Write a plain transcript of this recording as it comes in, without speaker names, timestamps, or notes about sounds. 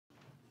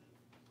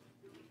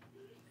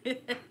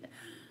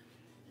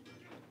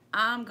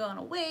I'm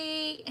gonna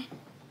wait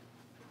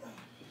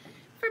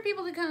for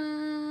people to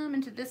come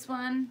into this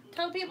one.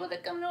 Tell people to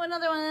come to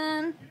another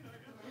one.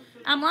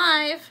 I'm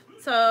live,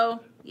 so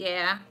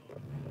yeah.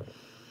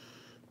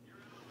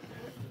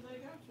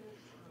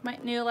 My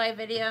new live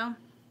video.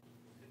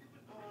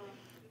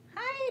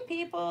 Hi,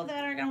 people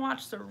that are gonna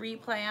watch the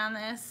replay on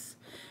this.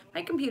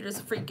 My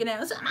computer's freaking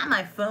out, so I'm on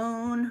my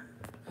phone.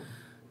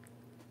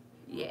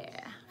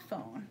 Yeah,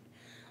 phone.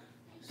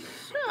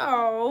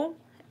 So,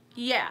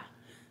 yeah.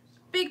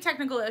 Big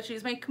technical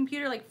issues. My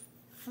computer like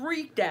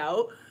freaked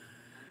out.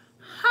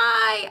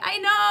 Hi, I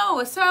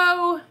know.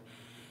 So,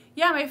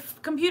 yeah, my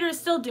computer is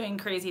still doing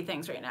crazy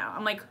things right now.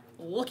 I'm like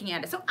looking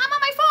at it. So I'm on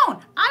my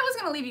phone. I was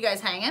gonna leave you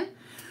guys hanging.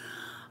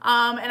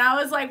 And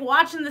I was like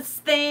watching this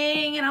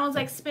thing, and I was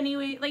like spinny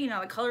wheel, like, you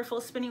know, the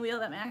colorful spinny wheel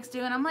that Mac's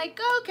doing. I'm like,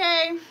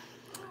 okay,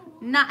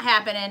 not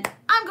happening.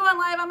 I'm going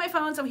live on my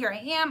phone, so here I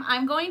am.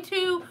 I'm going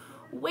to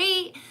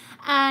wait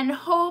and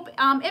hope.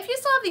 If you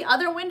still have the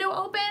other window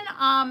open,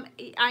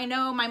 I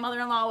know my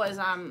mother-in-law was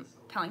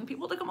telling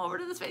people to come over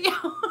to this video.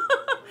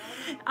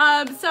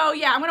 So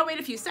yeah, I'm gonna wait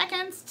a few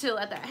seconds to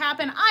let that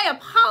happen. I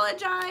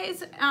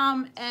apologize,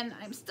 and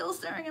I'm still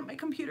staring at my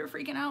computer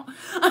freaking out.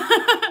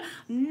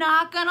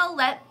 Not gonna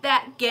let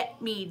that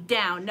get me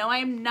down. No,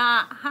 I'm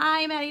not.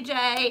 Hi, Maddie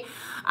J.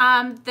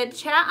 The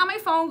chat on my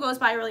phone goes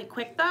by really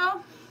quick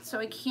though, so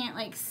I can't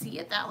like see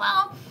it that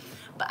well,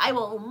 but I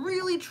will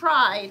really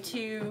try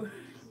to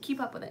keep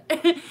up with it.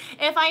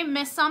 If I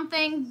miss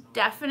something,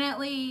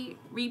 definitely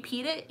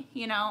repeat it,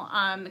 you know,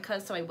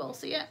 because so I will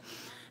see it.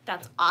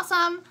 That's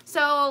awesome.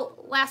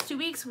 So last 2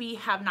 weeks we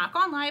have not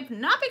gone live,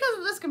 not because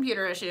of this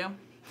computer issue,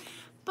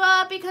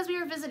 but because we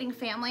were visiting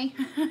family.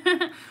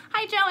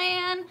 Hi,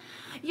 Joanne.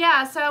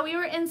 Yeah, so we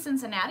were in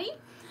Cincinnati.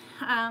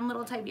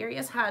 Little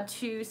Tiberius had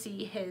to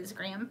see his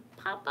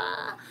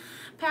grandpapa,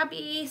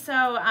 Pappy.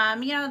 So,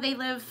 you know, they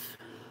live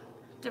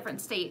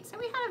different states, and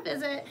we had a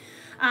visit.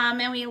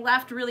 And we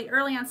left really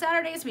early on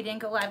Saturday, so we didn't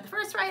go live the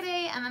first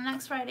Friday, and the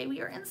next Friday we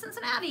were in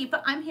Cincinnati,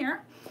 but I'm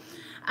here.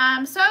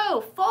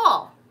 So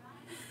fall.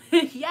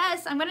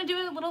 Yes, I'm gonna do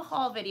a little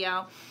haul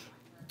video.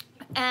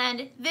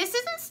 And this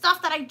isn't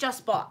stuff that I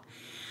just bought.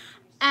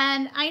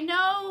 And I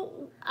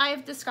know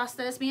I've discussed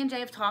this, me and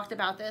Jay have talked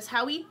about this,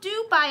 how we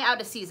do buy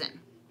out a season,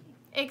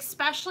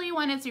 especially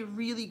when it's a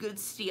really good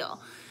steal,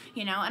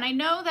 you know, and I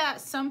know that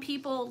some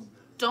people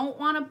don't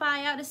want to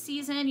buy out a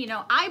season. You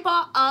know, I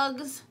bought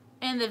Uggs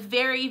in the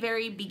very,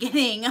 very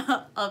beginning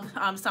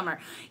of summer.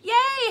 Yay,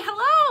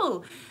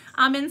 hello.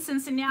 I'm in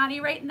Cincinnati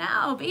right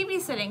now,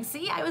 babysitting.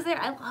 See, I was there.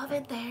 I love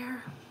it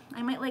there.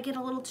 I might like it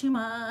a little too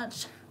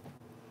much.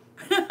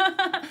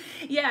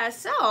 Yeah,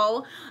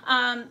 so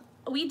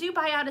we do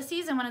buy out a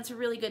season when it's a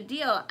really good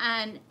deal.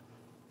 And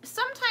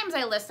sometimes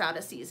I list out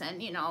a season,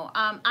 you know.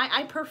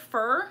 I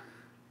prefer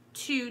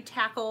to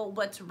tackle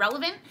what's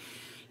relevant,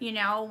 you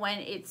know, when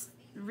it's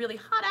really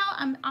hot out.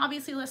 I'm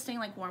obviously listing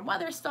like warm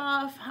weather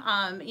stuff,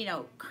 you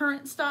know,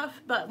 current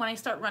stuff, but when I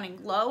start running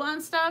low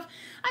on stuff,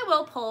 I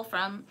will pull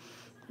from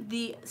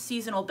the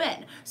seasonal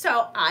bin.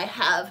 So I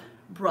have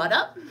brought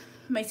up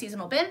my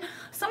seasonal bin.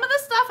 Some of the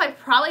stuff I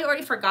probably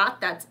already forgot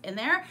that's in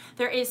there.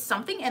 There is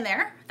something in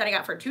there that I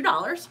got for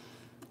 $2,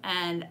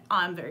 and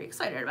I'm very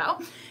excited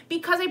about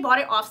because I bought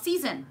it off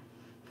season.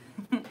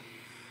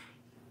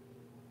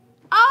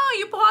 Oh,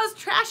 you paused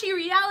trashy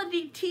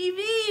reality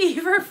TV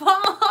for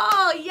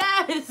fall.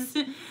 Yes.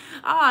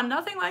 Ah,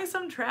 nothing like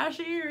some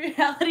trashy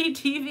reality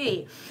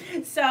TV.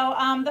 So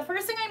the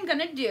first thing I'm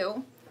gonna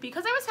do,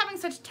 because I was having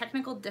such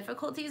technical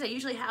difficulties, I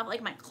usually have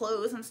like my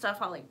clothes and stuff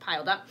all like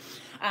piled up.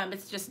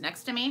 It's just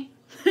next to me.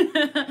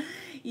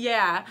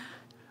 Yeah.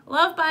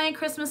 Love buying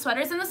Christmas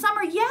sweaters in the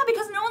summer. Yeah,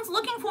 because no one's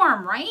looking for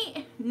them,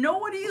 right?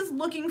 Nobody's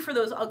looking for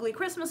those ugly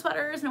Christmas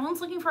sweaters. No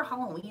one's looking for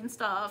Halloween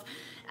stuff.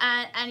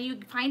 And you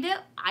find it,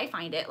 I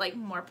find it like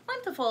more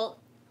plentiful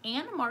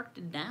and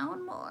marked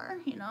down more,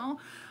 you know?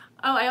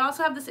 Oh, I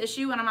also have this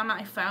issue when I'm on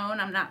my phone.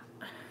 I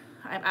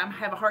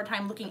have a hard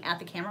time looking at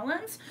the camera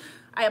lens.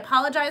 I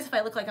apologize if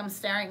I look like I'm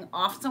staring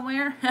off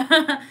somewhere.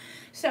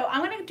 So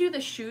I'm gonna do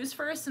the shoes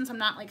first since I'm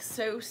not like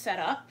so set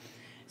up.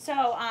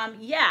 So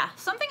yeah,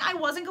 something I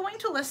wasn't going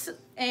to list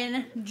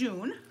in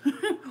June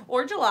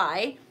or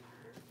July,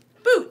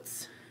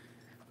 boots.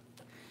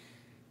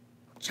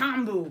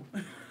 Chambu.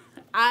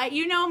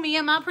 You know me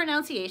and my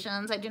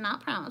pronunciations. I do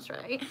not pronounce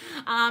right.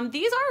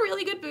 These are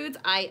really good boots.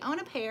 I own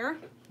a pair,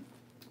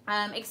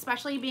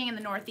 especially being in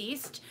the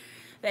Northeast.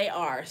 They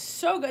are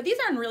so good. These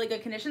are in really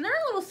good condition. They're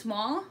a little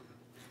small,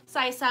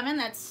 size 7.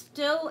 That's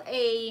still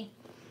a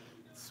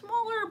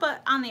smaller,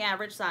 but on the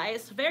average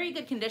size. Very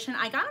good condition.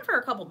 I got them for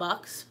a couple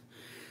bucks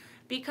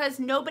because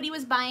nobody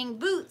was buying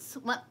boots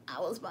when I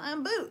was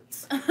buying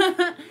boots.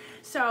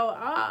 So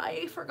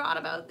I forgot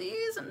about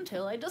these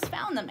until I just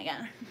found them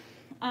again.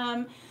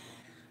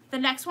 The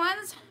next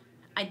ones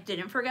I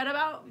didn't forget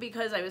about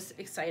because I was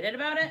excited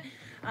about it.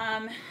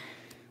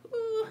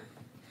 Ooh.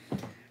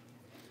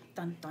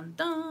 Dun, dun,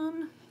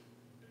 dun.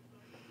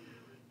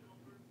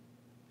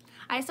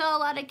 I saw a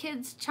lot of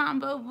kids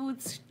chombo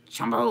boots,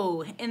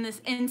 chombo,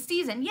 in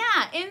season.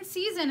 Yeah, in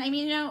season. I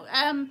mean, you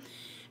know,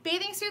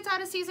 bathing suits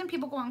out of season,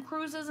 people go on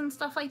cruises and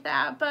stuff like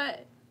that,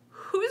 but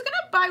who's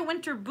gonna buy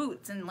winter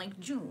boots in like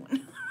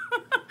June?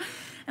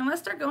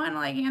 Unless they're going to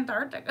like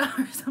Antarctica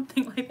or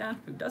something like that.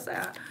 Who does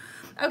that?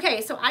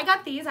 Okay, so I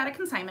got these at a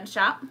consignment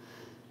shop.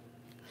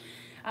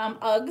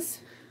 Uggs.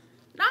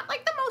 Not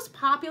like the most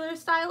popular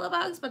style of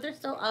Uggs, but they're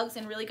still Uggs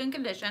in really good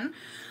condition.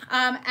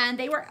 And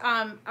they were,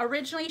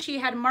 originally she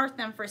had marked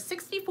them for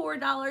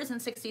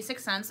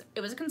 $64.66.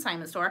 It was a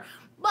consignment store,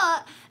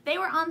 but they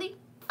were on the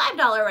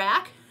 $5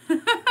 rack.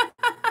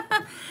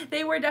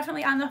 They were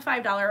definitely on the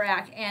 $5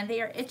 rack, and they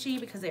are itchy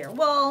because they are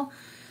wool.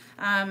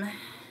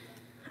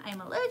 I'm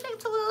allergic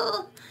to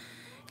wool.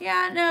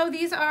 Yeah, no,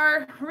 these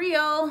are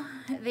real.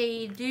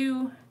 They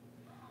do,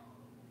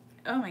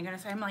 oh my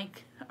goodness, I'm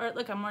like,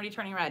 look, I'm already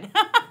turning red.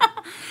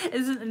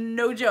 This is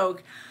no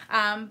joke.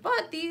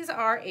 But these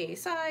are a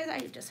size,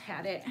 I just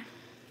had it.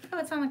 Oh,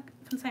 it's on the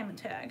consignment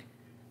tag.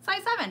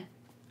 Size 7.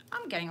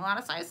 I'm getting a lot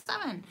of size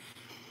 7.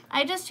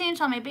 I just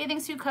changed all my bathing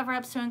suit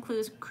cover-ups to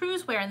include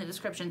cruise wear in the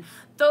description.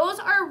 Those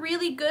are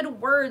really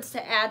good words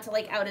to add to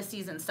like out of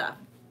season stuff.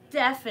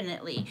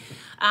 Definitely.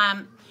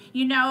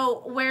 You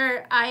know,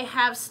 where I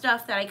have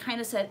stuff that I kind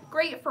of said,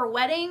 great for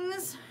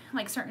weddings,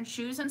 like certain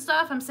shoes and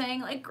stuff, I'm saying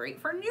like great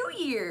for New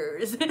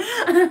Year's.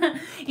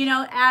 You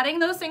know, adding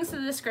those things to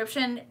the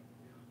description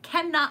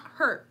cannot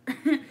hurt.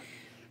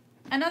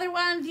 Another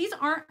one, these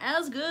aren't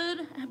as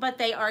good, but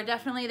they are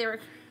definitely, they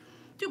were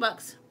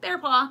 $2, Bear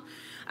Paw.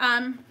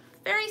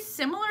 Very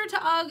similar to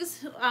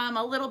Uggs,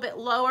 a little bit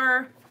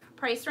lower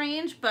price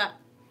range, but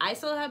I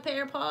still have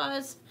Bear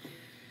Paws,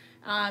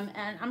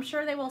 and I'm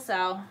sure they will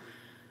sell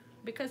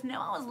because no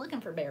one was looking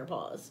for Bear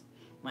Paws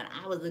when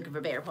I was looking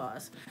for Bear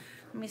Paws.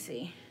 Let me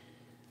see.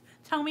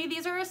 Tell me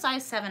these are a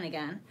size 7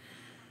 again.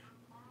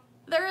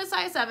 They're a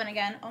size 7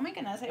 again. Oh my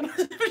goodness, I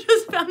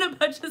just found a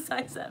bunch of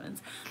size 7s.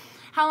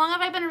 How long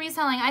have I been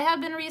reselling? I have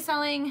been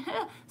reselling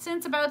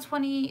since about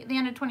the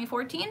end of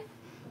 2014.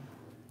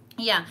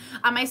 Yeah,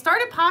 I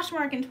started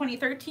Poshmark in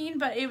 2013,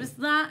 but it was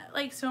not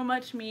like so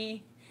much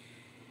me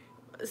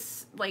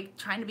like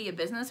trying to be a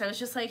business. I was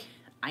just like,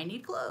 I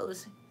need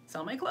clothes,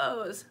 sell my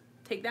clothes,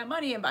 take that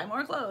money and buy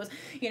more clothes,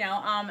 you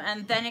know,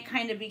 and then it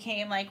kind of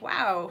became like,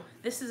 wow,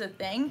 this is a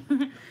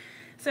thing.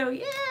 So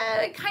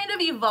yeah, it kind of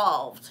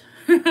evolved.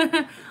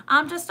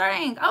 I'm just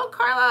starting. Oh,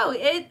 Carlo,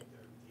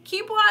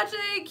 keep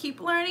watching,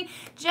 keep learning.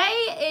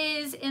 Jay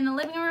is in the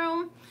living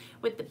room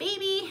with the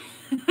baby.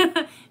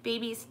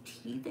 Baby's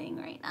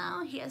teething right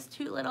now. He has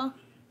 2 little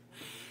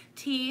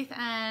teeth,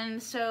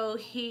 and so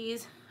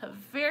he's a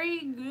very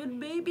good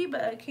baby,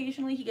 but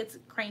occasionally he gets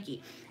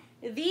cranky.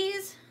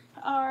 These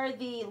are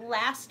the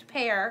last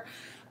pair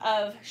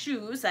of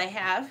shoes I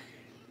have.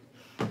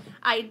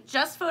 I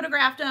just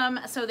photographed them,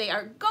 so they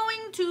are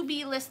going to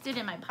be listed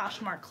in my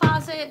Poshmark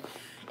closet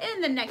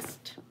in the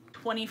next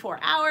 24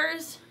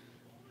 hours,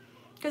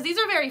 because these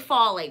are very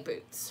fall-like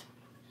boots.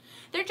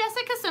 They're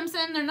Jessica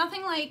Simpson. They're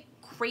nothing like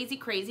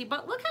crazy,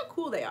 but look how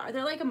cool they are.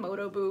 They're like a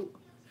moto boot,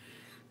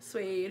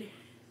 suede.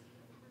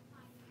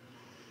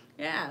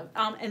 Yeah,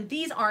 and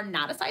these are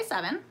not a size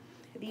 7.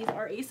 These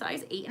are a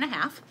size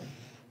 8.5.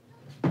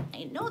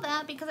 I know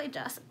that because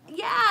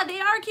yeah, they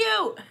are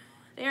cute.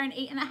 They're an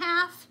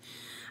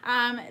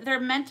 8.5. They're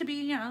meant to be,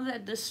 you know, the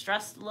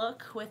distressed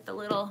look with the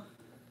little,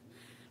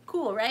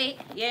 cool, right?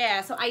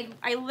 Yeah, so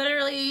I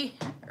literally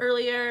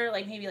earlier,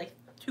 like maybe like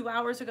 2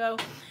 hours ago,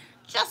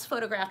 just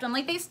photographed them.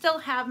 Like they still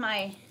have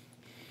my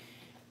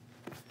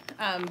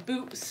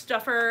boot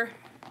stuffer.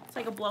 It's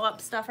like a blow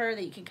up stuffer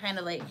that you can kind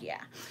of like,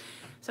 yeah.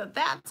 So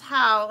that's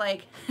how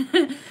like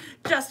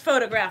just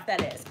photographed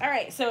that is. All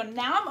right, so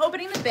now I'm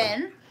opening the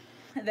bin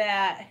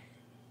that,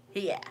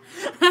 yeah,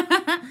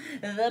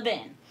 the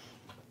bin.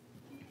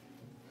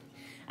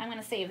 I'm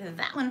gonna save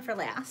that one for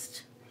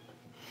last.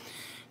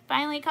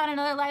 Finally caught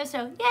another live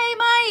show. Yay,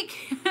 Mike!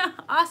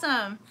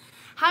 Awesome.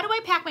 How do I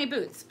pack my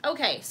boots?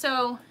 Okay,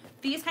 so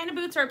these kind of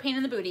boots are a pain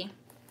in the booty.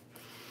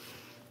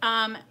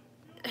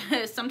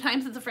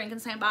 Sometimes it's a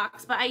Frankenstein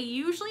box, but I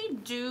usually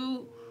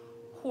do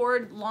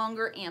hoard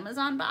longer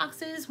Amazon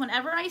boxes.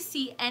 Whenever I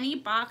see any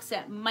box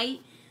that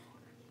might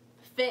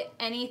fit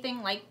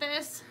anything like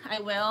this, I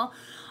will.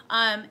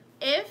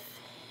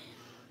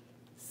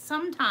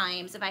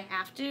 Sometimes if I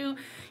have to,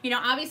 you know,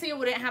 obviously it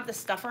wouldn't have the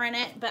stuffer in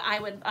it, but I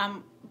would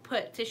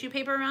put tissue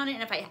paper around it,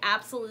 and if I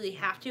absolutely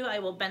have to, I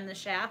will bend the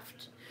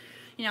shaft,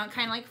 you know,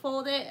 kind of like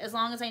fold it, as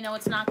long as I know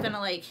it's not gonna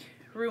like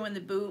ruin the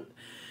boot.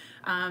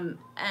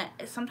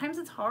 Sometimes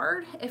it's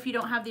hard if you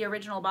don't have the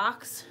original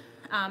box,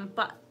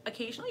 but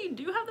occasionally you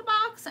do have the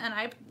box, and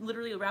I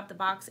literally wrap the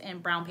box in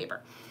brown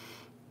paper.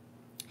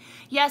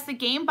 Yes, the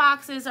game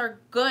boxes are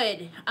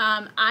good.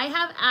 I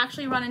have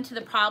actually run into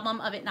the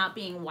problem of it not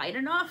being wide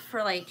enough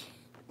for like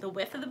the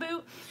width of the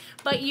boot,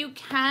 but you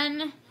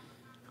can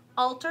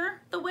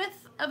alter the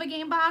width of a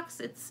game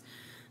box.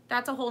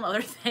 That's a whole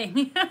nother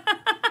thing.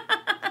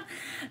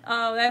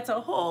 Oh, that's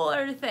a whole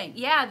other thing.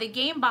 Yeah, the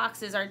game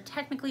boxes are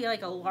technically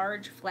like a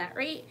large flat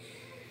rate.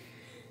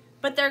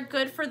 but they're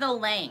good for the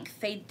length.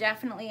 They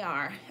definitely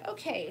are.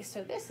 Okay,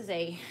 so this is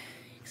a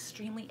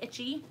extremely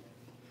itchy.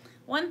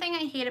 One thing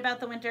I hate about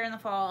the winter and the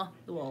fall,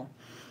 the wool.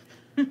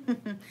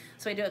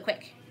 So I do it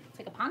quick. It's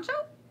like a poncho.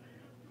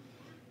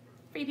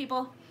 Free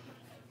people.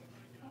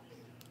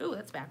 Ooh,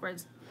 that's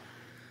backwards.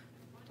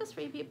 Just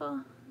free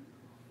people.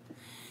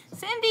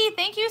 Cindy,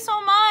 thank you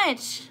so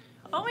much.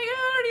 Oh my God,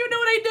 I don't even know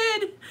what I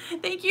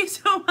did. Thank you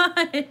so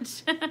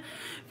much.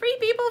 Free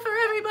people for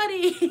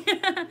everybody.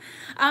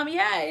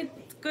 Yeah,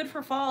 it's good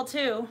for fall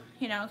too,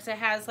 you know, because it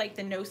has like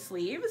the no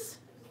sleeves.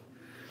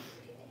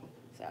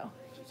 So,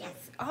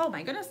 yes. Oh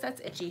my goodness,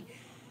 that's itchy.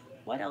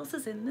 What else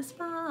is in this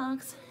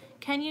box?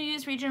 Can you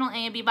use regional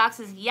A and B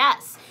boxes?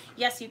 Yes.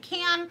 Yes, you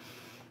can.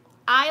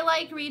 I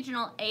like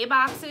regional A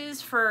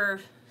boxes for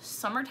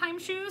summertime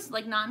shoes,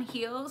 like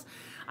non-heels.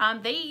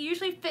 They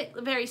usually fit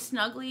very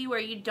snugly where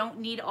you don't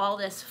need all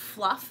this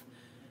fluff.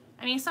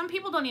 I mean, some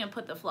people don't even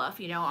put the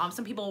fluff, you know,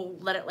 some people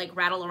let it like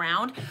rattle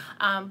around.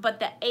 But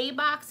the A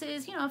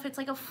boxes, you know, if it's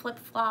like a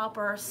flip-flop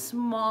or a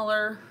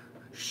smaller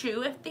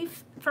shoe,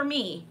 for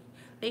me,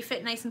 they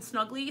fit nice and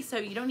snugly, so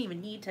you don't even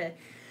need to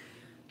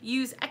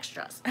use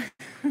extras.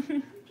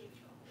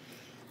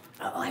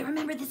 Oh, I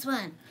remember this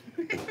one.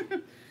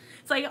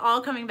 It's like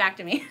all coming back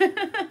to me.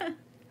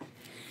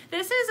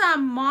 This is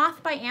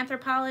Moth by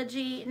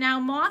Anthropologie. Now,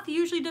 Moth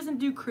usually doesn't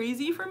do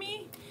crazy for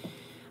me.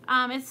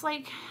 It's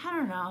like, I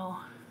don't know,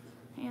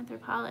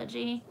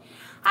 Anthropologie.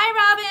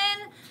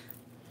 Hi,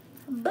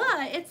 Robin.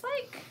 But it's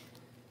like,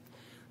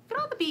 look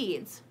at all the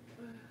beads.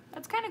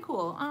 That's kind of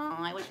cool. Oh,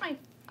 I wish my,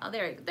 oh,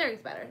 there's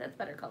better. That's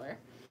better color.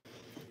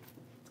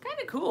 It's kind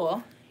of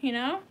cool, you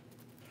know?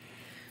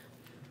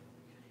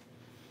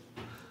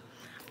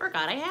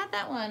 Forgot I had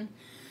that one.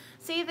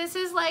 See, this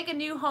is like a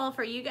new haul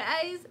for you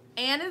guys,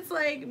 and it's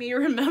like me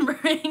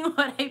remembering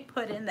what I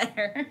put in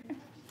there.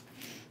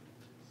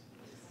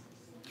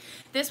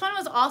 This one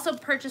was also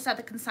purchased at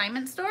the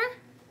consignment store.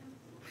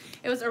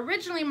 It was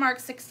originally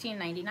marked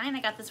 $16.99. I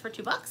got this for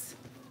 $2.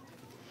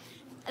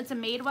 It's a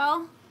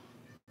Madewell.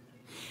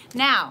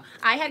 Now,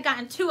 I had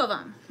gotten two of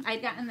them. I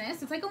had gotten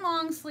this. It's like a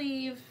long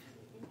sleeve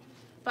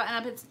button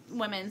up. It's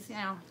women's, you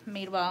know,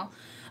 Madewell.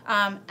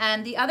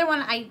 And the other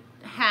one I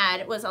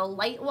had was a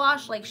light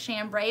wash, like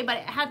chambray, but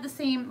it had the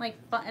same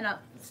like button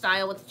up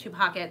style with the two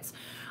pockets.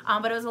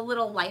 But it was a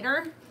little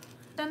lighter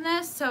than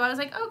this. So I was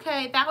like,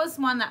 okay, that was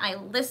one that I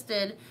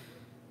listed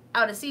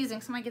out of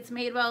season. So I'm like, it's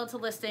Madewell, it's a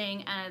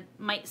listing, and it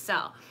might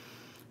sell.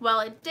 Well,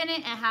 it didn't.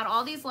 It had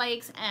all these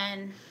likes,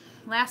 and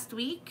last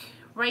week,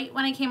 right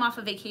when I came off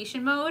of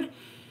vacation mode,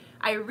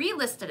 I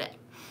relisted it.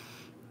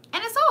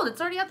 And it sold. It's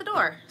already out the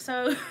door.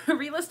 So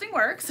relisting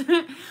works.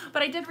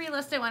 But I did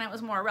relist it when it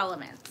was more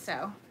relevant.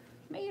 So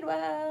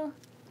Madewell.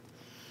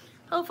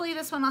 Hopefully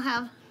this one will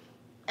have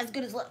as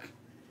good as look.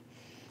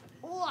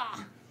 Ooh.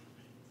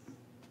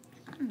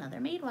 Another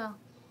Madewell.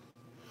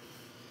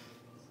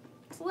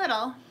 It's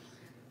little.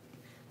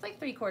 It's like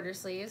 3/4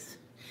 sleeves.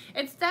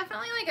 It's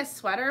definitely like a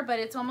sweater, but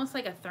it's almost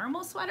like a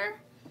thermal sweater.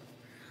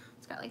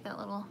 It's got like that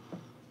little...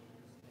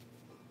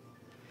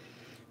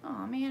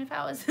 Oh man, if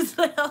I was this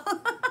little...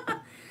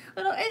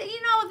 you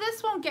know,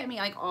 this won't get me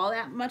like all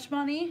that much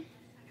money,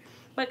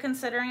 but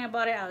considering I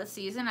bought it out of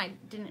season, I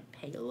didn't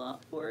pay a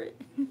lot for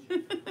it.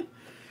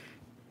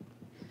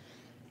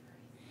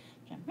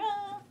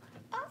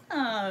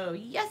 Oh,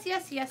 yes,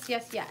 yes, yes,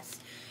 yes, yes.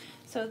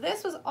 So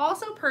this was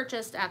also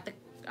purchased at the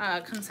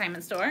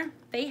consignment store.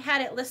 They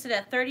had it listed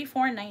at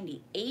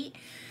 $34.98.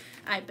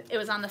 It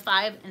was on the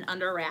 5 and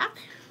under rack.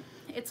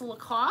 It's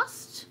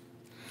Lacoste.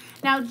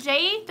 Now,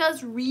 Jay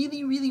does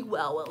really, really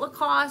well with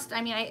Lacoste.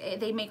 I mean,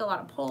 they make a lot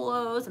of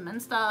polos and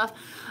men's stuff.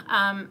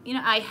 You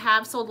know, I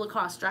have sold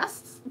Lacoste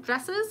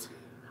dresses.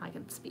 I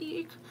can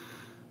speak.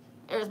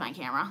 There's my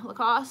camera.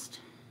 Lacoste.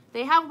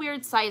 They have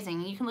weird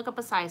sizing. You can look up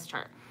a size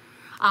chart.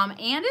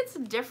 And it's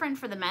different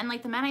for the men.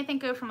 Like the men, I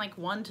think, go from like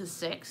 1 to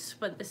 6,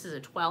 but this is a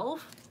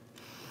 12.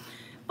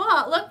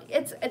 But look,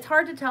 it's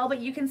hard to tell, but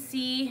you can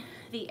see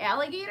the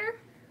alligator,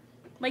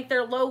 like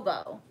their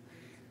logo.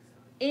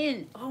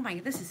 Oh my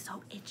God, this is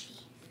so itchy.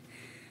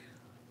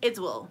 It's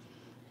wool.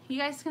 You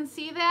guys can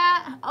see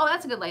that? Oh,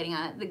 that's a good lighting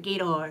on it. The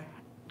gator.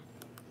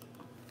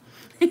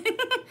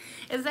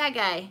 Is that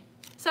guy.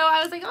 So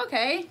I was like,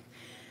 okay.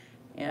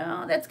 You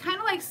know, that's kind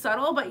of like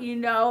subtle, but you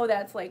know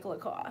that's like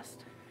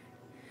Lacoste.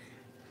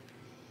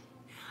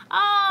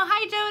 Oh,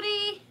 hi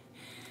Jody.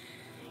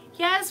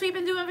 Yes, we've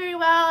been doing very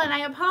well, and I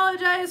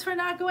apologize for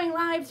not going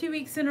live 2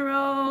 weeks in a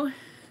row.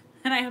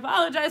 And I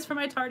apologize for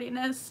my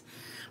tardiness.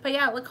 But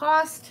yeah,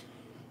 Lacoste.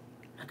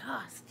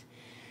 Lacoste.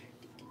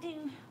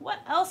 What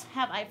else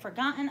have I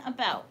forgotten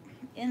about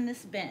in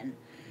this bin?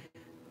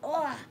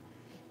 Oh,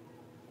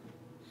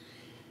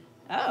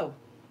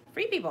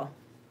 Free People.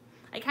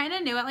 I kind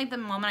of knew it like the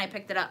moment I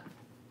picked it up.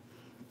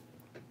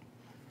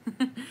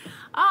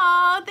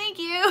 Oh, thank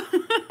you.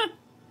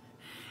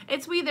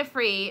 It's We the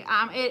Free.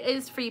 It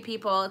is Free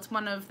People. It's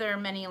one of their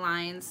many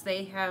lines.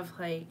 They have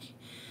like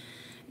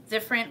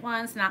different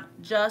ones, not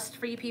just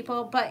Free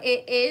People, but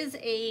it is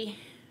a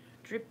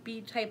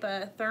drippy type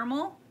of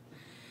thermal.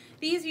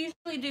 These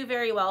usually do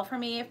very well for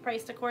me if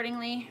priced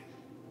accordingly.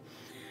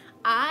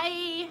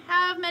 I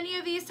have many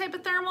of these type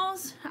of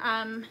thermals.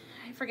 I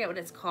forget what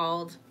it's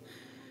called,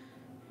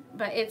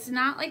 but it's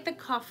not like the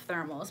cuff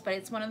thermals, but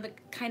it's one of the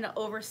kind of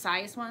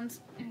oversized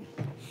ones.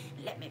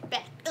 Let me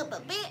back up a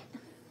bit.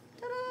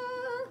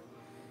 Ta-da!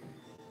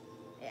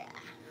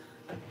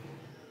 Yeah.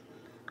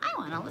 I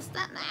want to list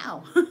that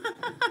now.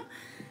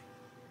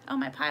 Oh,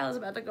 my pile is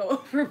about to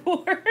go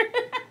overboard.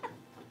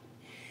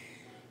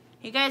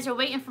 You guys are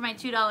waiting for my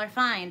 $2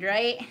 find,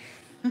 right?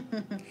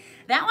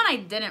 That one I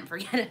didn't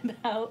forget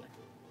about.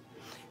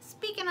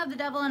 Speaking of the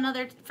devil and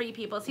other free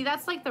people, see,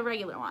 that's like the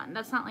regular one.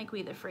 That's not like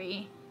We the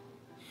Free.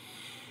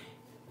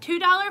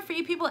 $2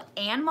 Free People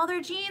and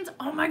mother jeans.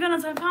 Oh my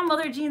goodness, I found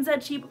mother jeans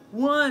that cheap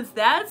once.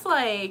 That's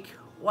like,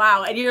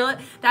 wow. And you're like,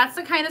 that's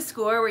the kind of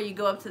score where you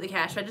go up to the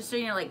cash register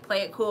and you're like,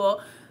 play it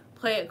cool,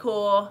 play it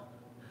cool.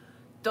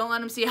 Don't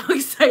let them see how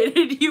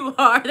excited you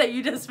are that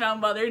you just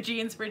found mother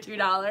jeans for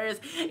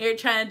 $2. You're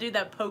trying to do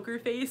that poker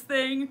face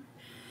thing.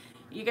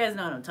 You guys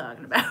know what I'm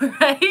talking about,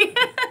 right?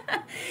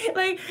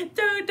 Like,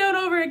 don't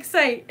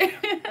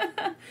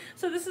overexcite.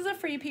 So this is a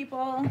Free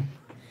People.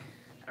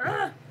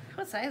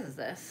 What size is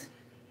this?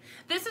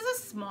 This is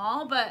a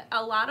small, but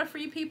a lot of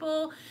Free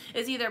People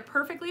is either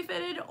perfectly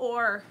fitted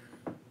or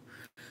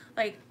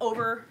like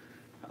over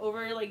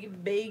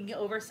like big,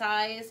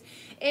 oversized.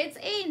 It's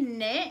a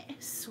knit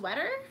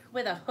sweater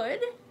with a hood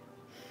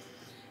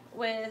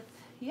with,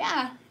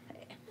 yeah,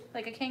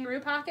 like a kangaroo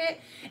pocket.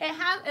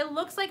 It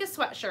looks like a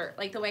sweatshirt,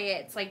 like the way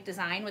it's like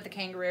designed with the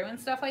kangaroo and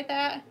stuff like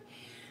that,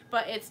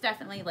 but it's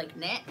definitely like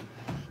knit.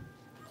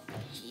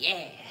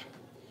 Yeah,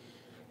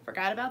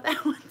 forgot about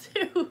that one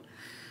too.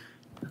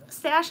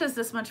 Stashes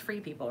this much Free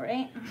People,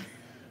 right?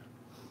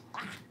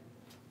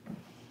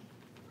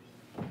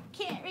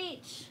 Can't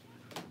reach.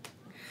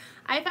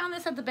 I found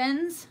this at the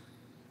bins,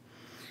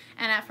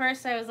 and at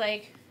first I was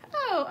like,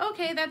 oh,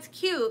 okay, that's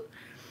cute.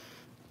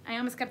 I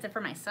almost kept it for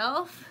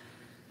myself.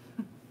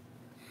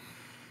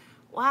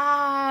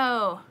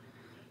 Wow,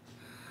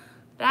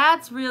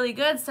 that's really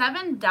good.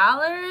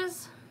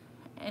 $7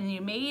 and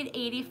you made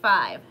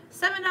 $85.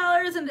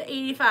 $7 and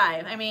 $85.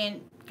 I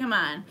mean, come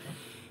on.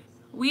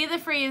 We the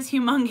Free is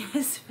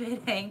humongous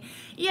fitting.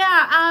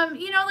 Yeah,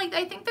 you know, like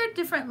I think they're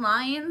different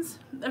lines.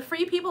 The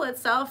Free People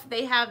itself,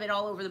 they have it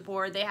all over the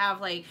board. They have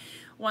like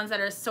ones that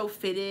are so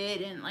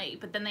fitted and like,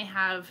 but then they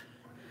have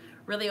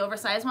really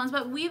oversized ones.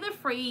 But We the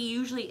Free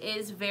usually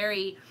is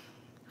very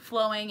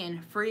flowing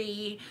and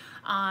free.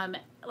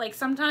 Like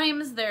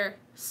sometimes they're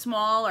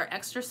small or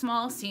extra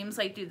small. Seems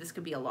like, dude, this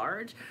could be a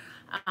large.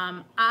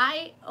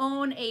 I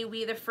own a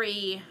We the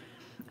Free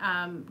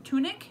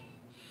tunic,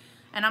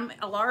 and I'm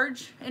a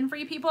large in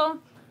Free People.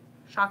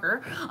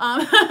 Shocker.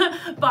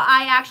 But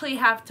I actually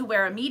have to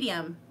wear a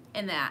medium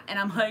in that, and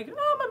I'm like,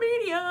 oh, I'm a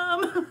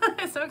medium.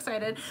 I'm so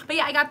excited. But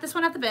yeah, I got this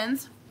one at the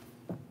bins.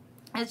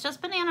 It's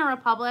just Banana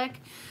Republic.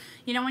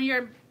 You know, when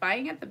you're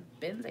buying at the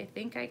bins, I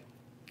think I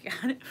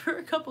got it for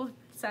a couple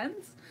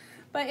cents,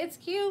 but it's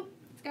cute.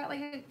 It's got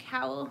like a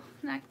cowl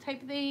neck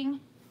type thing.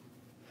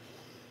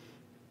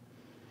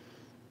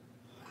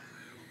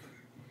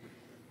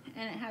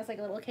 And it has like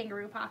a little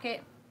kangaroo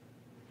pocket.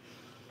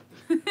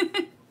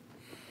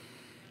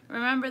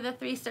 Remember the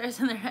 3 stars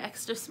and they're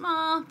extra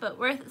small, but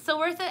worth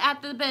it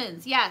at the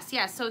bins. Yes,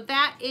 yes. So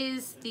that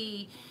is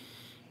the,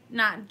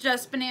 not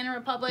just Banana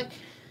Republic.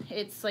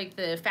 It's like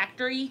the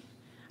factory.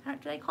 Do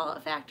they call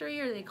it factory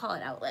or do they call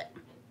it outlet?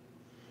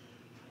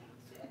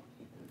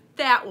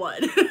 That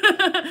one.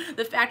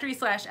 The factory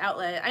 /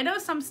 outlet. I know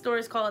some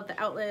stores call it the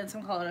outlet and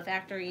some call it a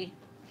factory.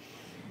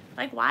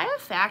 Like, why a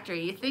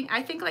factory?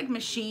 I think like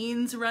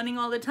machines running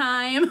all the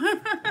time.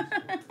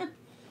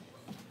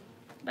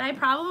 But I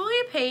probably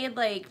paid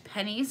like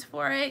pennies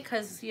for it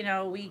because, you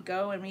know, we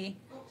go and we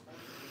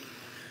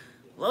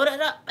load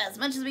it up as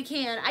much as we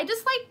can. I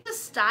just like the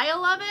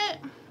style of it.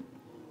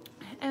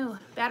 Oh,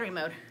 battery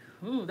mode.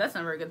 Ooh, that's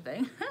never a good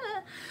thing.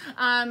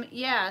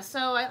 Yeah,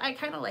 so I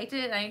kind of liked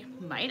it. I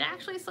might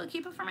actually still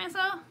keep it for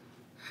myself.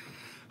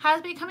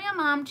 Has becoming a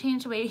mom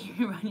changed the way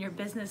you run your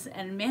business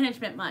and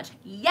management much?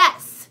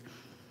 Yes.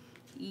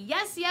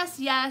 Yes, yes,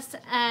 yes.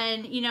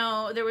 And, you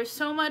know, there was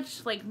so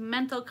much like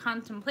mental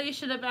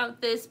contemplation about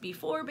this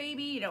before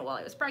baby, you know, while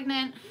I was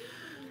pregnant.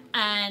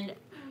 And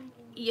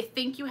you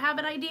think you have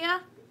an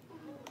idea,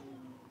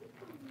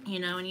 you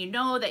know, and you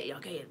know that,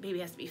 okay, baby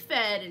has to be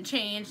fed and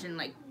changed and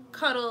like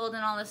cuddled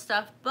and all this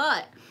stuff.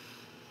 But,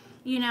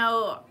 you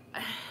know,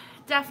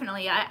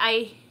 definitely,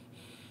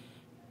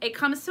 it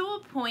comes to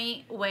a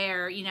point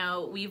where, you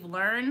know, we've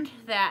learned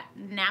that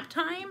nap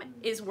time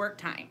is work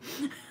time.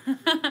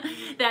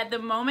 That the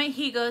moment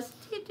he goes,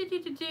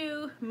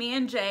 me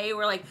and Jay,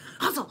 we're like,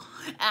 hustle.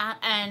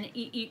 And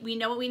we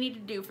know what we need to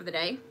do for the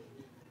day.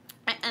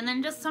 And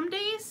then just some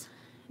days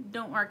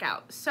don't work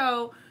out.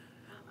 So,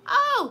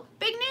 oh,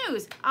 big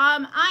news.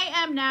 I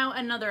am now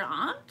another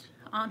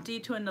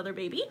auntie to another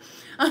baby.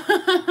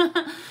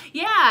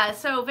 Yeah,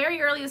 so very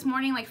early this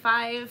morning, like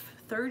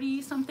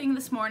 5:30 something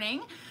this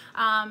morning,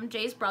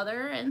 Jay's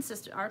brother and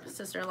our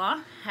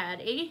sister-in-law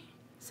had a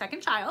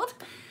second child.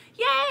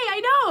 Yay,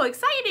 I know,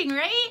 exciting,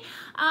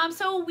 right?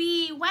 So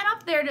we went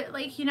up there to,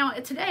 like, you know,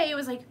 today it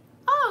was like,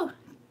 oh,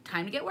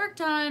 time to get work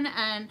done.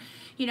 And,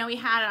 you know, we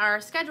had our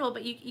schedule,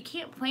 but you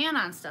can't plan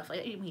on stuff.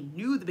 Like, we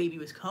knew the baby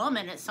was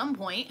coming at some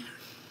point.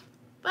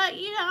 But,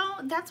 you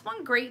know, that's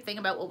one great thing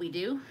about what we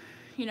do.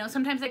 You know,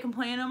 sometimes I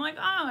complain, I'm like,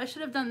 oh, I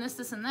should have done this,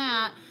 this, and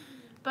that.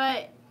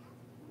 But,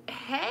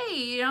 hey,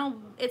 you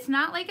know, it's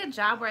not like a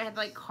job where I had to,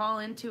 like, call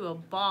into a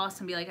boss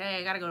and be like, hey,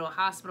 I gotta go to a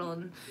hospital,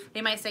 and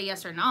they might say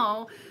yes or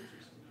no.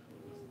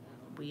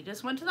 We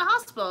just went to the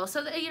hospital.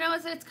 So, you know,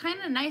 it's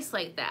kind of nice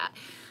like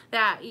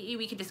that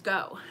we could just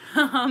go.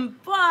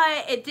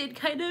 But it did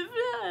kind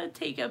of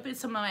take up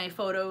some of my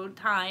photo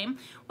time,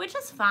 which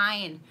is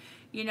fine,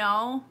 you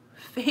know.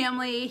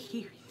 Family,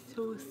 he's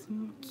so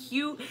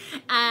cute.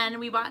 And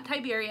we bought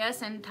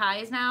Tiberius, and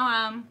Ty's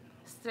now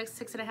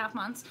 6.5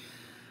 months.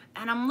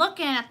 And I'm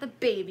looking at the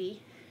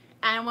baby,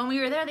 and when we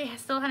were there, they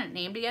still hadn't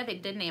named it yet. They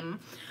did name him.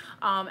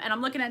 And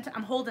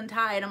I'm holding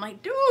Ty, and I'm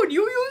like, dude,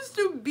 you used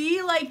to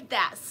be like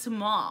that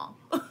small.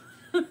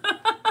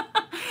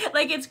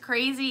 Like, it's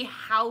crazy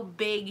how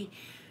big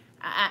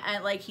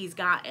like he's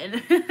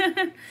gotten.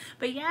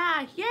 But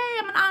yeah, yay,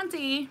 I'm an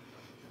auntie.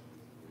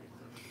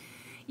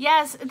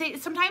 Yes,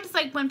 sometimes,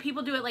 like, when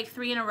people do it like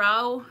 3 in a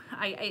row,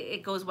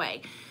 it goes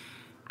away.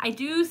 I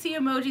do see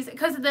emojis,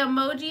 because the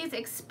emojis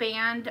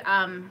expand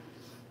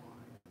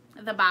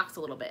the box a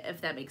little bit,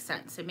 if that makes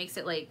sense. It makes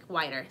it, like,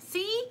 wider.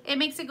 See? It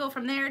makes it go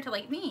from there to,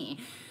 like, me.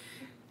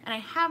 And I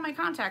have my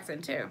contacts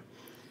in, too.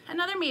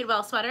 Another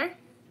Madewell sweater.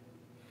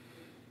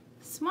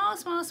 Small,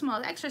 small,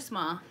 small, extra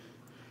small.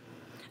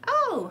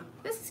 Oh,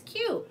 this is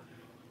cute.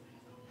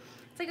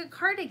 It's like a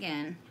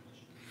cardigan.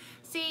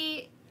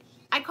 See,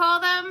 I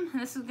call them,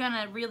 and this is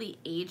gonna really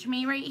age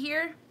me right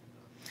here,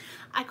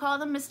 I call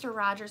them Mr.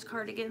 Rogers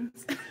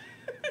cardigans.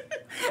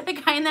 The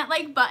kind that,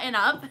 like, button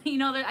up. You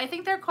know, I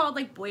think they're called,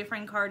 like,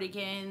 boyfriend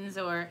cardigans,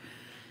 or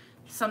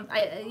some,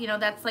 you know,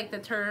 that's, like, the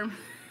term.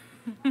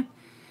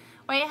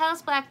 White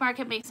House Black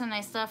Market makes some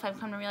nice stuff. I've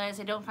come to realize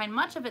I don't find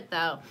much of it,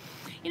 though.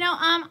 You know,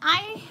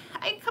 I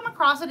come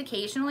across it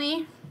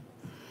occasionally.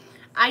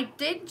 I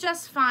did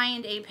just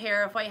find a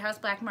pair of White House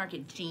Black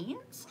Market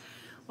jeans,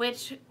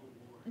 which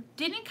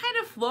didn't kind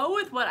of flow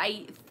with what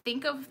I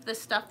think of the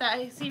stuff that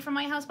I see from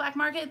White House Black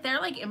Market. They're,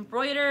 like,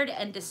 embroidered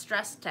and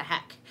distressed to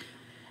heck.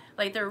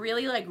 Like, they're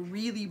really, like,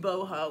 really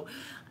boho.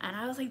 And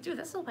I was like, dude,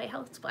 this is a White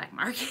House Black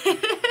Market.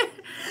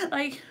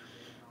 Like,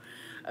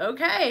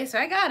 okay, so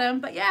I got him.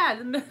 But yeah,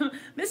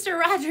 Mr.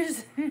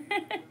 Rogers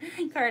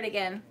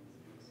cardigan.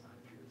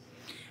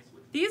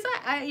 These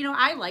are, you know,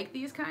 I like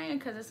these kind,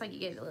 because it's like you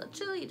get a little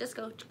chilly, you just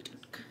go,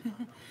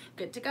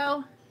 good to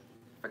go.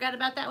 Forgot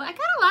about that one. I got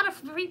a lot of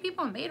free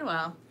people in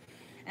Madewell,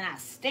 and I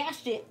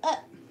stashed it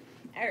up.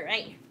 All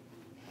right.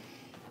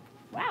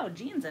 Wow,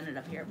 jeans ended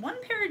up here.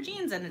 One pair of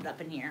jeans ended up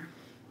in here.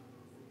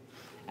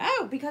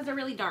 Oh, because they're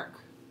really dark.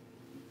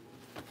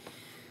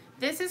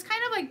 This is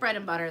kind of like bread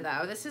and butter,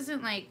 though. This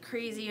isn't like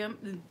crazy.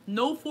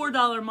 No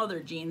 $4 mother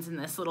jeans in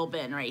this little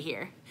bin right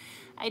here.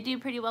 I do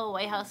pretty well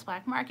with White House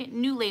Black Market.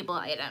 New label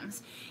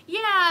items.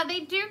 Yeah,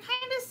 they do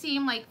kind of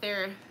seem like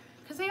they're,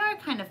 because they are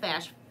kind of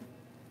fast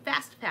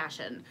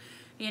fashion.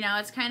 You know,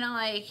 it's kind of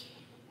like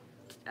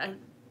a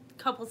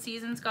couple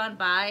seasons gone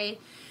by,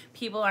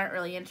 people aren't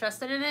really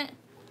interested in it.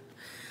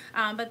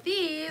 But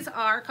these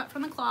are cut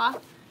from the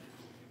cloth.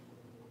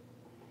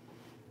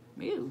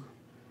 Ooh.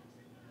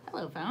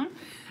 Hello,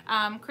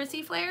 phone.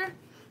 Chrissy Flare.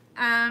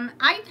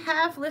 I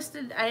have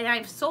listed,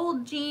 I've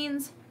sold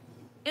jeans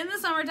in the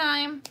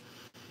summertime.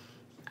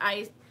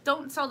 I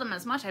don't sell them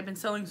as much. I've been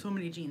selling so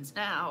many jeans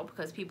now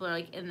because people are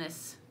like in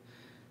this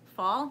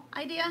fall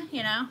idea,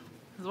 you know,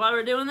 this is why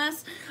we're doing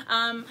this.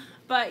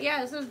 But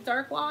yeah, this is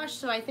dark wash,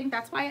 so I think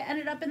that's why it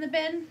ended up in the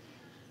bin.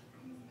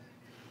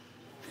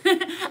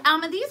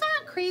 And these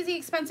aren't crazy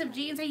expensive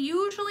jeans. I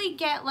usually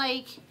get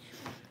like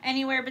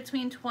anywhere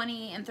between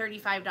 $20 and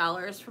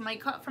 $35 for my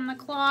cut from the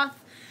cloth.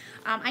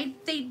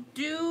 They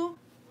do,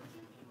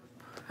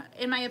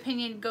 in my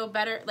opinion, go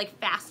better, like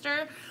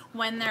faster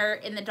when they're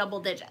in the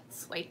double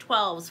digits, like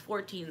 12s,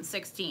 14s,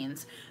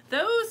 16s.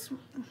 Those,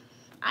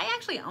 I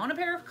actually own a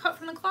pair of cut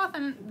from the cloth,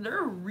 and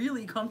they're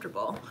really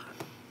comfortable.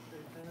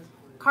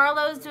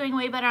 Carlo's doing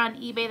way better on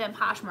eBay than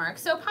Poshmark.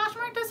 So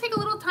Poshmark does take a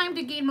little time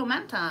to gain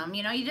momentum.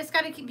 You know, you just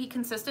got to be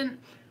consistent,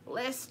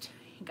 list.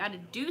 You got to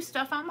do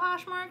stuff on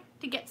Poshmark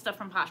to get stuff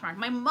from Poshmark.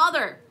 My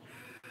mother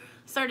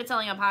started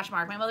selling on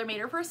Poshmark. My mother made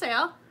her first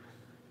sale.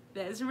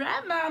 That's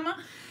right, mama.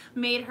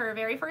 Made her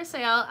very first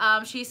sale.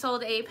 She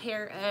sold a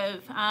pair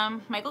of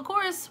Michael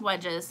Kors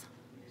wedges.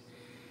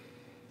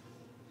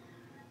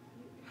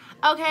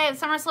 Okay, the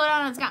summer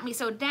slowdown has got me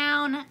so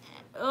down.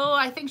 Oh,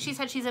 I think she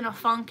said she's in a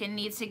funk and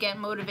needs to get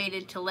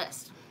motivated to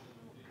list.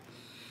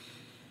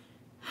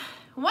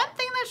 One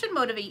thing that should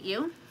motivate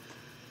you,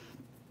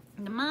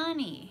 the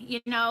money, you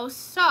know.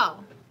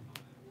 So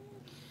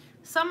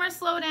summer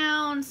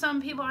slowdown,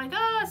 some people are like,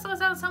 oh, it slows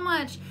down so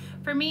much.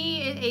 For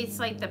me, it's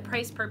like the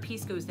price per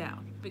piece goes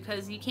down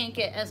because you can't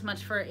get as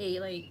much for a,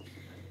 like,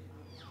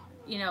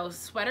 you know,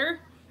 sweater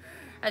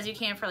as you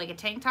can for like a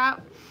tank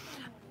top.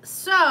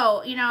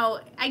 So, you know,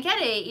 I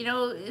get it, you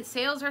know,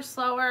 sales are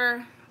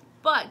slower,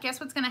 but guess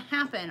what's going to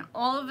happen?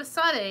 All of a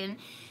sudden,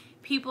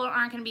 people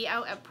aren't going to be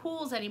out at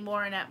pools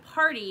anymore and at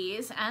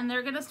parties, and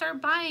they're going to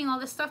start buying all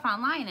this stuff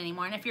online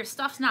anymore. And if your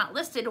stuff's not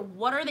listed,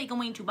 what are they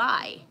going to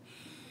buy?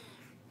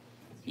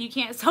 You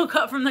can't sew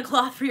cut from the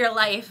cloth for your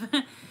life.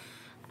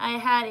 I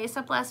had Ace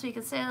Up last week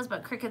in sales,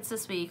 but crickets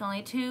this week.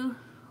 Only 2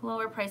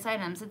 lower price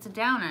items. It's a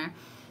downer.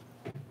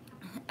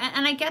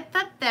 And I get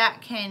that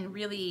that can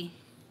really,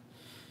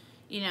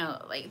 you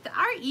know, like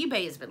our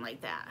eBay has been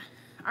like that.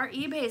 Our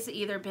eBay has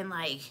either been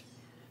like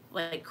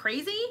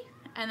crazy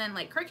and then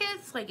like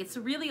crickets. Like it's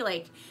really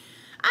like,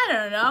 I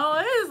don't know,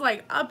 it is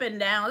like up and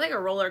down, like a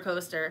roller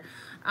coaster.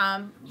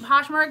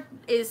 Poshmark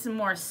is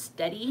more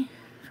steady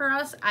for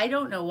us. I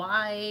don't know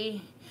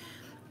why,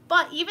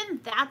 but even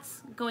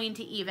that's going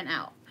to even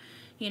out.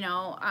 You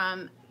know,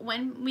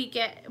 when we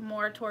get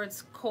more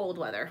towards cold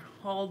weather,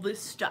 all this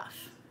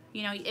stuff.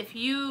 You know, if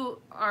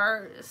you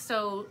are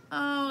so,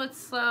 oh, it's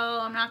slow,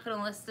 I'm not going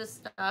to list this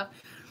stuff.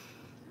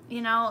 You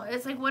know,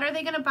 it's like, what are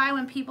they going to buy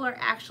when people are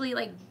actually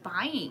like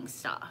buying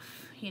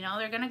stuff? You know,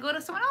 they're going to go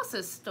to someone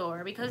else's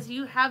store because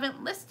you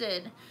haven't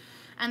listed,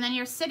 and then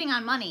you're sitting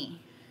on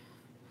money.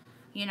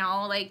 You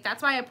know, like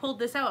that's why I pulled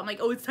this out. I'm like,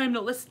 oh, it's time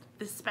to list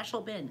this special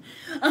bin.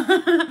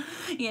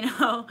 You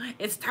know,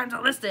 it's time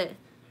to list it.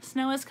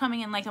 Snow is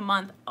coming in like a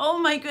month. Oh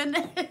my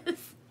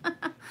goodness.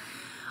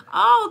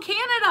 Oh,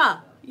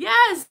 Canada.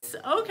 Yes.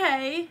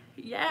 Okay.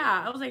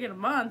 Yeah. I was like, in a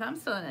month. I'm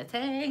still in a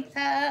tank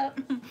top.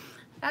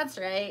 That's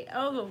right.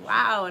 Oh,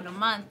 wow. In a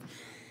month.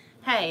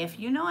 Hey, if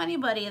you know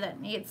anybody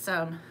that needs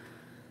some,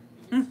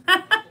 send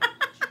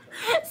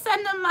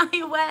them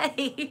my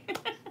way.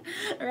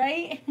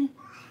 Right?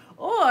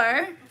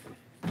 Or,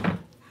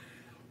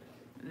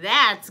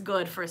 that's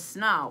good for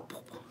snow.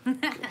 All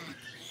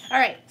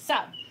right. So,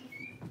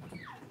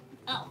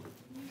 oh.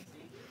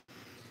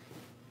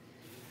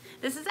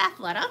 This is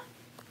Athleta.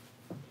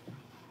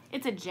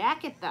 It's a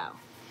jacket though.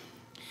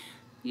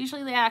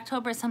 Usually late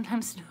October,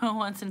 sometimes snow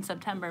once in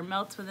September,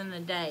 melts within the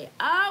day.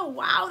 Oh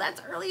wow,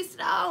 that's early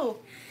snow.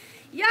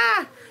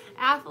 Yeah,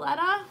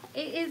 Athleta.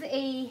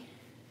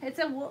 It's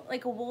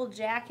like a wool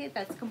jacket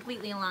that's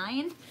completely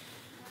lined,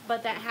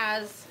 but that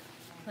has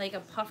like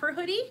a puffer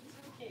hoodie.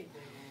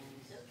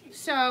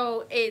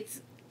 So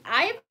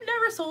I've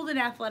never sold an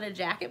Athleta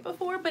jacket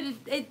before, but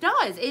it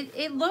does. It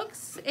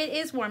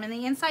is warm, and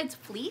the inside's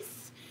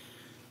fleece,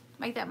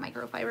 like that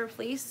microfiber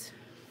fleece.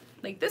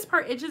 Like this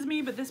part itches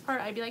me, but this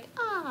part I'd be like,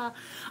 ah.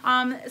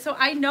 So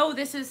I know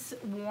this is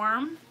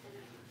warm.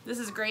 This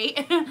is great.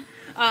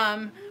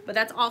 But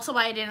that's also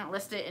why I didn't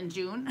list it in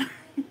June.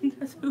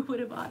 Because who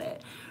would have bought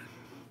it?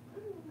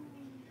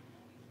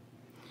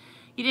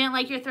 You didn't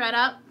like your thread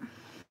up?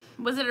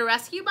 Was it a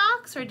rescue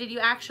box, or did you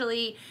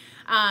actually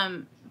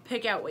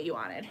pick out what you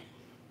wanted?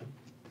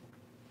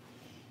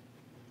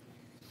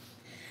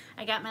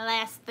 I got my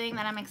last thing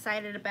that I'm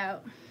excited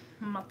about.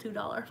 My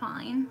 $2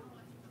 fine.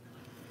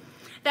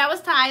 That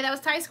was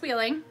Ty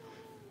squealing.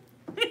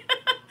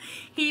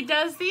 He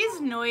does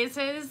these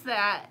noises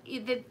that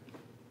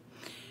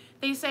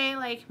they say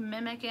like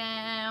mimic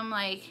him,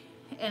 like,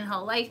 and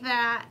he'll like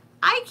that.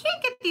 I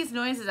can't get these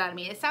noises out of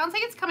me. It sounds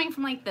like it's coming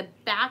from like the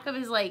back of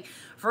his like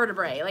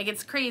vertebrae. Like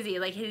it's crazy.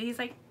 Like he's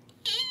like,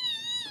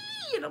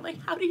 ee! And I'm like,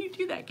 how do you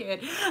do that,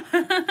 kid?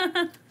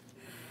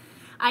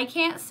 I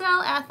can't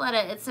sell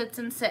Athleta. It sits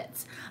and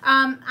sits.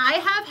 I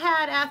have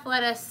had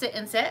Athleta sit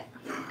and sit,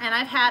 and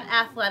I've had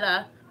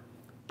Athleta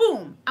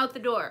boom, out the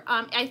door.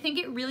 I think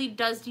it really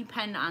does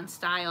depend on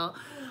style.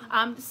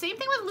 Same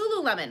thing with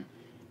Lululemon.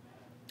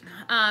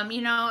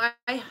 You know,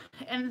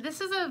 and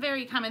this is a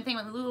very common thing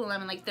with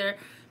Lululemon, like their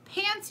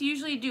pants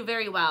usually do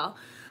very well,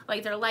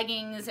 like their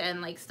leggings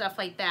and like stuff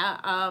like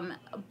that,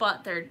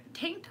 but their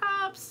tank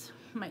tops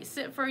might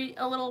sit for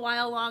a little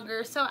while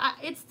longer. So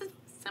it's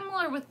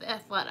similar with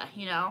Athleta,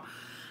 you know.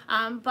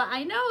 But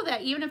I know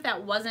that even if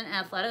that wasn't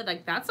Athleta,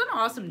 like that's an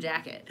awesome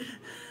jacket.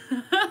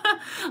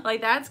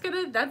 Like that's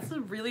a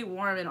really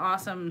warm and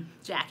awesome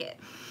jacket.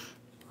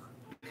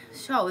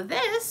 So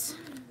this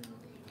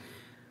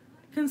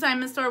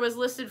consignment store was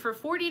listed for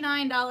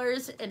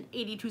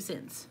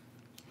 $49.82.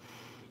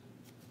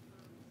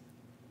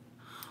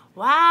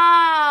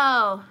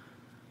 Wow.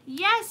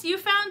 Yes, you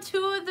found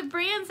 2 of the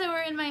brands that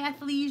were in my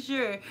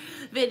athleisure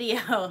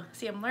video.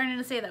 See, I'm learning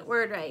to say that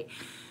word right.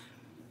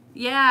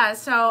 Yeah,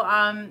 so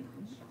I'm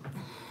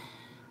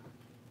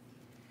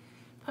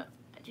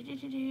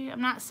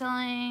not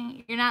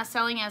selling, you're not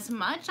selling as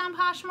much on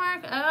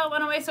Poshmark? Oh,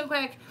 went away so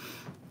quick.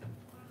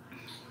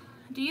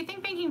 Do you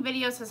think making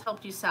videos has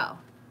helped you sell?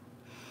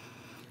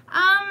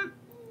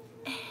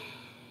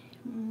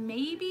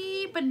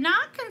 Maybe, but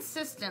not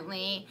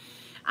consistently.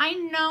 I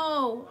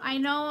know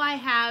I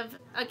have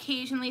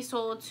occasionally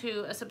sold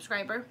to a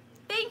subscriber.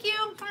 Thank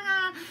you.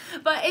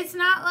 But it's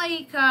not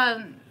like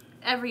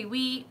every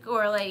week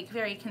or like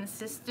very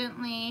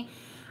consistently.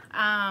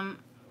 And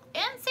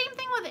same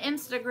thing with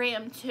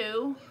Instagram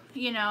too,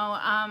 you know,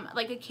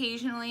 like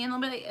occasionally and a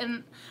little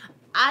bit,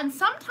 and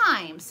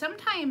sometimes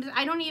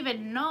I don't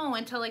even know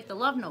until like the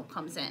love note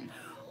comes in,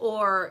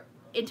 or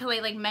until I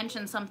like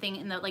mention something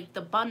in the like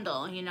the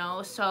bundle, you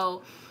know.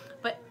 So,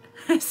 but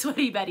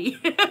Sweaty Betty.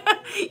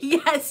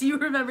 Yes, you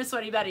remember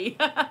Sweaty Betty.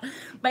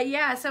 But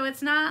yeah, so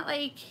it's not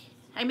like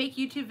I make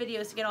YouTube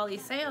videos to get all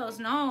these sales.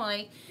 No,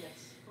 like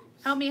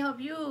help me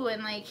help you,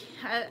 and like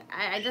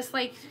I just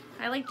like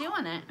I like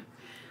doing it.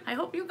 I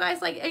hope you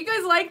guys like. You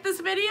guys like this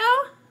video?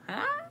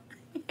 Huh?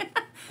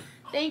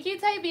 Thank you,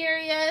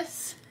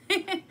 Tiberius.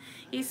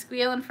 He's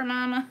squealing for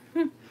mama.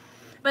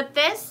 But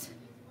this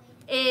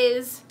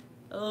is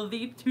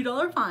the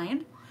 $2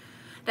 find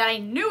that I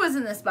knew was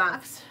in this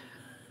box.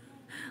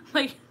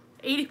 Like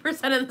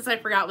 80% of this I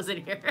forgot was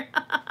in here.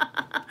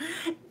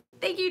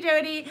 Thank you,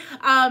 Jody.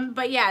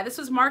 But yeah, this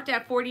was marked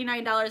at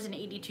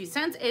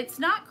 $49.82. It's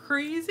not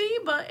crazy,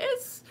 but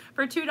it's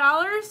for $2.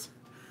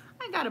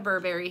 I got a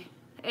Burberry.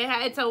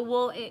 It's a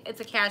wool. It's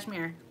a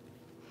cashmere.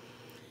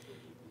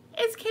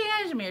 It's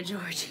cashmere,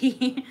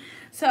 Georgie.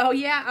 So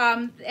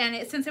yeah,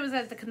 and since it was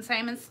at the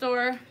consignment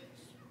store,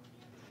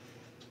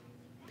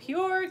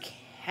 pure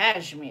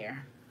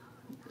cashmere.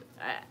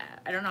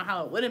 I don't know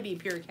how it wouldn't be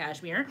pure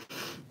cashmere.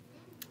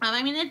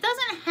 I mean, it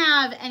doesn't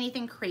have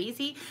anything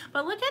crazy,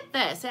 but look at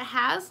this. It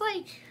has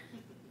like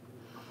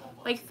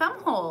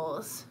thumb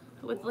holes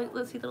with like,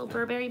 let's see, little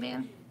Burberry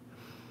man.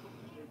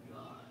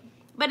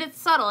 But it's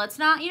subtle. It's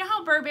not, you know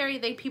how Burberry,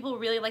 people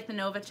really like the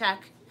Nova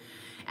check,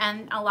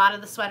 and a lot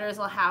of the sweaters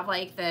will have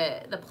like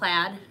the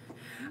plaid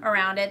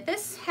around it.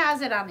 This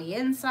has it on the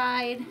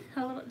inside.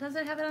 Does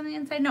it have it on the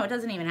inside? No, it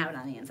doesn't even have it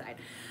on the inside.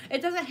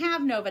 It doesn't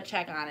have Nova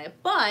check on it,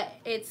 but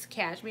it's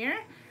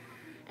cashmere,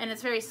 and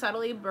it's very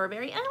subtly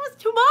Burberry, and it was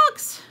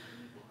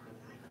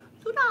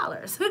 $2.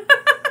 $2.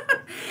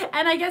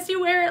 And I guess you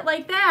wear it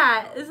like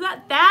that.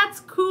 That's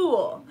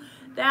cool.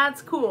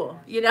 That's cool,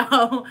 you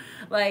know,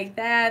 like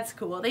that's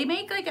cool. They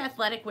make like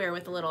athletic wear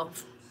with the little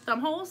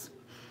thumb holes.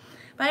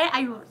 But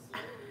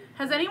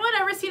has anyone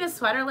ever seen a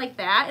sweater like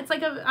that? It's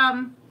like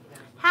a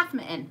half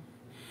mitten.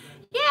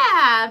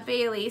 Yeah,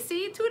 Bailey,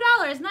 see,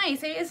 $2,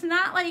 nice. It's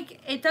not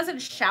like, it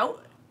doesn't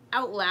shout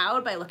out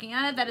loud by looking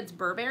at it that it's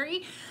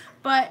Burberry,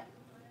 but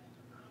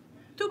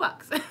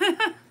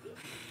 $2.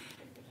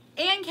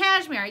 And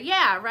cashmere,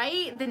 yeah,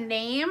 right? The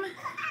name,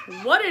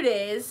 what it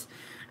is.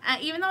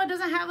 Even though it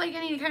doesn't have like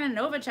any kind of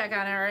Nova check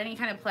on it or any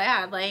kind of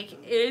plaid, like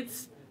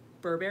it's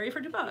Burberry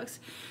for $2.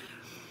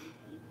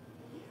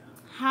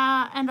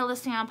 End a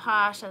listing on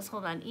Posh. Let's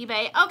hold on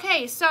eBay.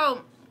 Okay,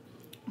 so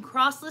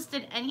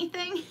cross-listed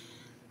anything.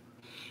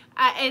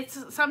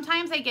 It's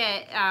sometimes I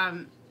get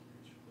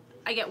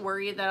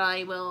worried that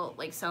I will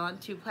like sell on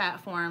 2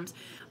 platforms,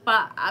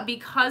 but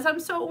because I'm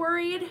so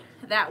worried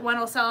that one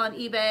will sell on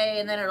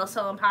eBay and then it'll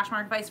sell on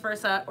Poshmark, vice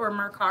versa, or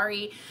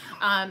Mercari.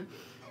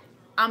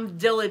 I'm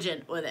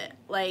diligent with it.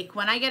 Like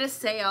when I get a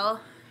sale,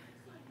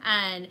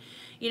 and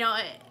you know,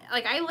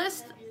 like I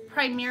list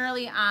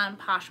primarily on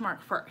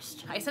Poshmark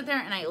first. I sit there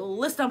and I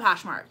list on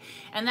Poshmark,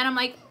 and then I'm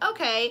like,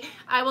 okay,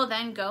 I will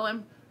then go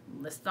and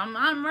list them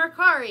on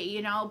Mercari,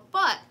 you know.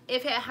 But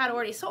if it had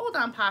already sold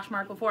on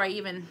Poshmark before I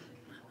even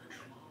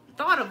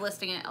thought of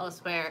listing it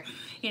elsewhere,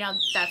 you know,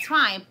 that's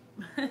fine.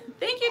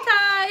 Thank you,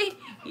 Ty.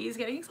 He's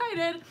getting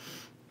excited.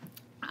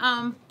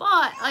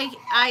 But like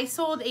I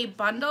sold a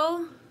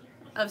bundle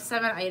of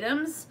 7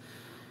 items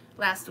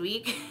last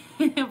week,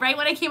 right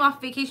when I came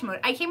off vacation mode.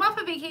 I came off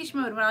of vacation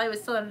mode when I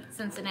was still in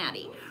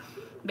Cincinnati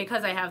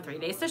because I have 3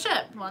 days to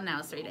ship. Well,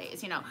 now it's 3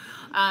 days, you know.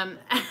 And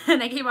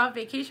I came off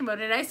vacation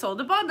mode and I sold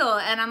a bundle,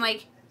 and I'm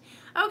like,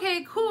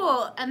 okay,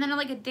 cool. And then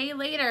like a day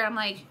later, I'm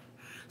like,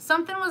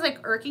 something was like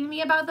irking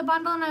me about the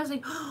bundle, and I was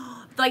like,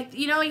 oh, like,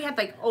 you know, you have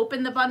to like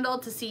open the bundle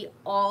to see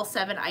all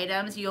 7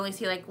 items. You only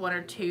see like 1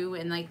 or 2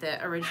 in like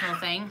the original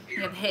thing.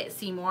 You have to hit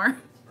see more.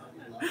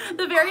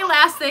 The very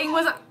last thing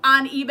was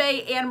on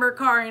eBay and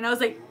Mercari, and I was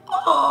like,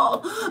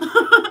 oh,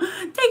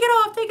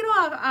 take it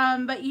off.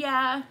 But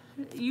yeah,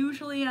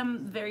 usually I'm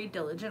very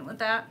diligent with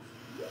that.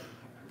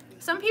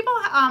 Some people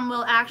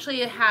will actually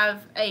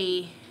have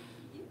a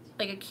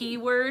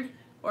keyword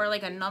or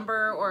like a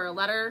number or a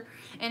letter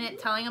in it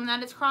telling them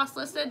that it's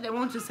cross-listed. They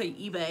won't just say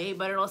eBay,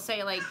 but it'll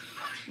say like,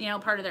 you know,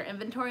 part of their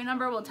inventory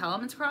number will tell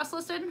them it's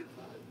cross-listed.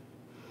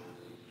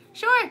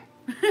 Sure.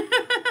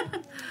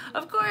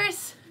 Of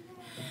course.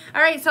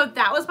 All right, so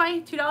that was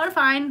my $2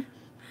 find,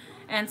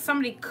 and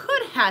somebody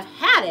could have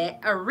had it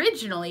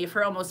originally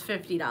for almost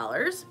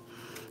 $50.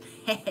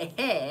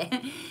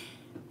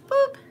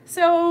 Boop.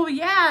 So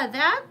yeah,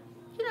 that,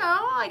 you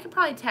know, I could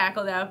probably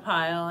tackle that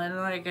pile in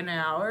like an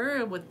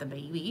hour with the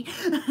baby.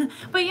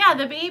 But yeah,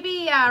 the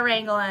baby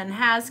wrangling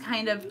has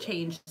kind of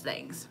changed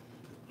things.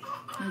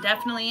 And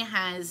definitely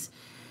has.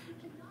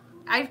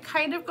 I've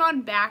kind of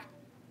gone back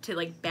to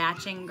like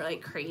batching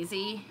like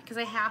crazy because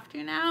I have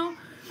to now.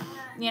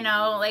 You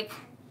know, like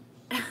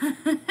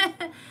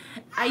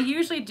I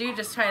usually do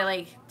just try to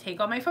like take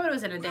all my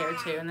photos in a day or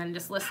two and then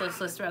just list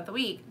throughout the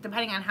week,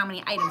 depending on how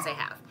many items I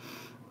have.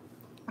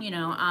 You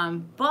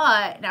know,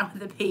 but now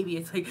with the baby,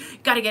 it's like,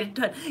 gotta get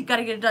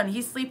it done.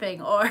 He's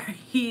sleeping, or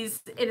he's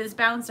in his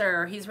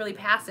bouncer, or he's really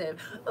passive.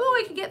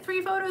 Oh, I could get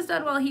 3 photos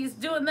done while he's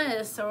doing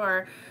this,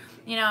 or,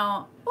 you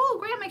know, oh,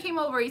 grandma came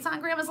over, he's on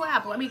grandma's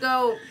lap, let me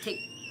go take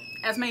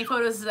as many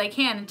photos as I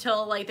can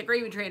until like the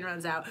gravy train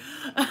runs out.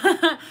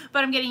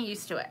 But I'm getting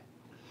used to it.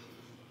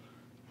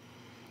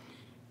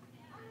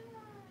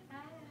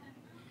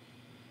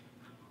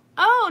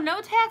 Oh, no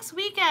tax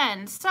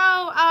weekend. So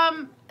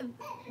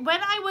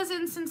when I was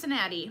in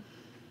Cincinnati,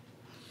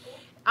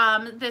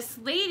 this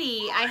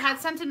lady, I had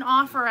sent an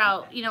offer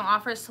out, you know,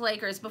 offers to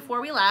Lakers before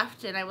we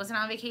left, and I wasn't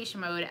on vacation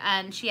mode,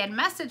 and she had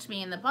messaged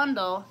me in the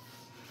bundle,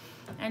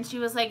 and she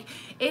was like,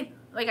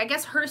 I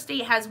guess her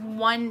state has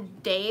one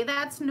day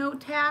that's no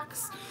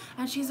tax,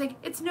 and she's like,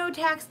 it's no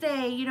tax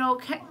day, you know,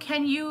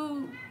 can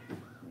you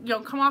know,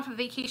 come off of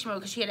vacation mode,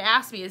 because she had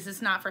asked me, is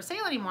this not for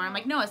sale anymore? I'm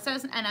like, no, it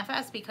says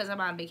NFS because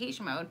I'm on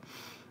vacation mode.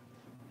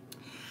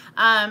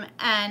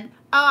 And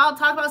I'll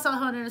talk about cell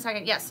phone in a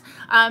second. Yes.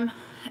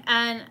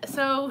 And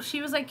so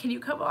she was like, can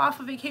you come off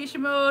of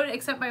vacation mode,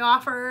 accept my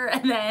offer,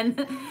 and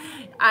then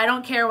I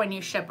don't care when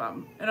you ship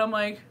them. And I'm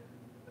like,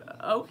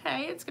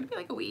 okay, it's gonna be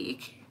like a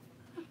week.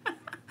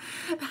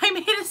 I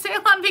made a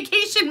sale on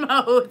vacation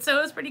mode, so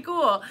it was pretty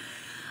cool.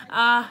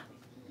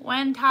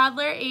 When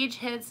toddler age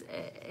hits,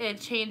 it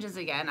changes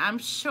again. I'm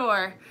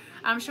sure.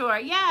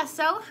 Yeah,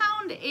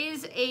 Sellhound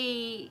is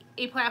a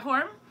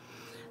platform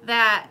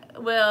that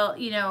will,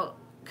 you know,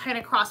 kind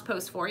of cross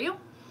post for you.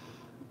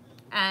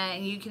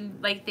 And you can,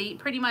 like, they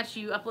pretty much,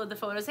 you upload the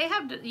photos.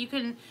 You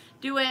can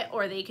do it,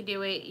 or they could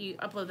do it. You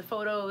upload the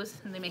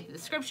photos and they make the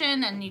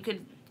description, and you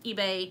could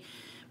eBay,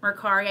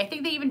 Mercari. I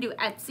think they even do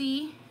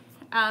Etsy.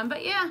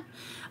 But yeah,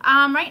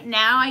 right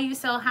now I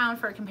use Sellhound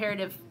for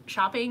comparative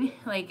shopping,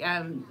 like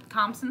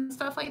comps and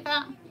stuff like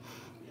that,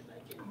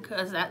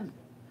 because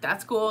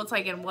that's cool. It's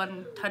like in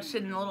one touch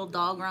and the little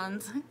dog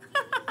runs.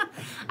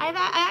 I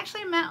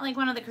actually met like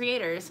one of the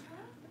creators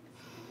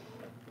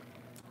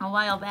a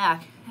while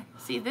back.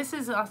 See, this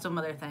is also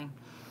another thing.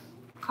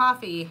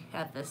 Coffee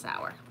at this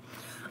hour.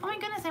 Oh my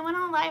goodness, I went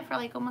on live for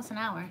like almost an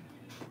hour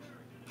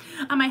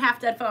on my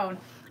half-dead phone,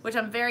 which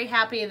I'm very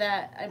happy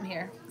that I'm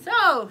here.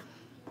 So,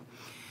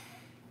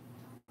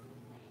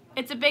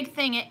 it's a big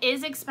thing. It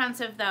is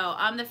expensive though.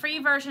 The free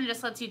version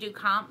just lets you do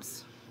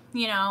comps,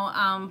 you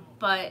know,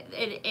 but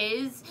it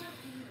is,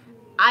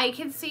 I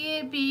can see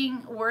it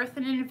being worth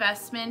an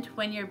investment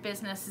when your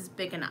business is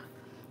big enough.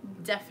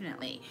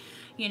 Definitely.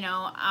 You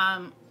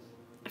know,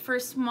 for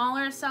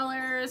smaller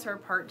sellers or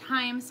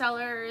part-time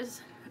sellers,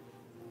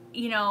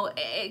 you know,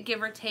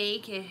 give or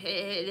take,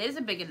 it is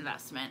a big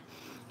investment,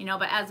 you know,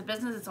 but as a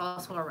business, it's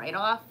also a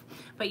write-off,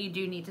 but you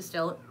do need to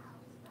still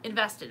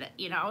invest in it,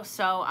 you know.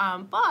 So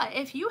but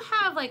if you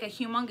have like a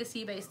humongous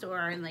eBay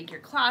store and like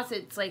your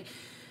closet's like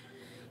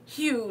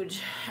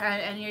huge,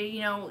 and you're,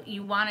 you know,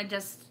 you want to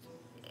just,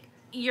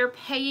 you're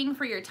paying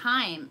for your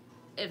time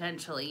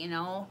eventually, you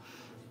know,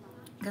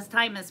 because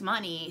time is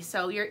money.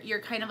 So you're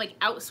kind of like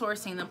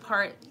outsourcing the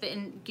part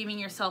and giving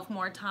yourself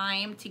more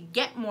time to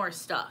get more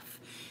stuff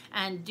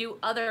and do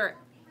other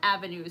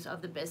avenues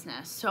of the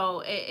business.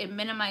 So it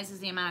minimizes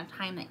the amount of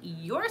time that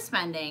you're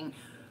spending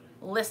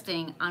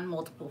listing on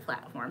multiple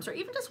platforms, or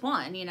even just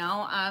one, you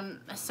know.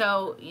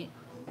 So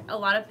a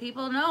lot of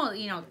people know,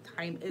 you know,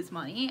 time is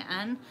money,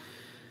 and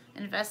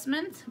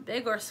investment,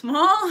 big or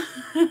small,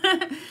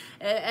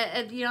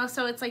 you know,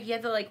 so it's like you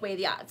have to like weigh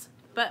the odds,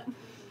 but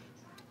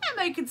I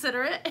might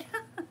consider it.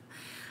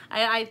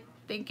 I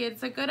think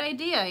it's a good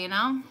idea, you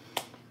know.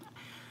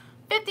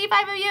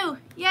 55 of you,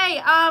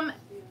 yay.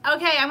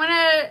 Okay, I'm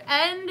gonna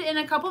end in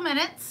a couple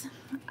minutes.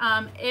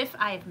 If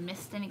I've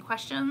missed any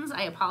questions,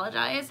 I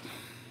apologize.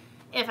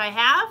 If I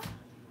have,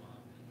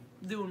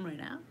 do them right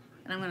now.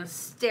 And I'm gonna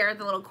stare at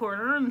the little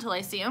corner until I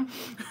see them.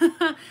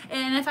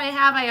 And if I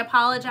have, I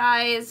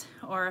apologize.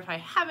 Or if I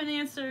haven't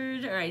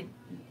answered, or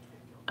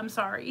I'm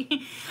sorry.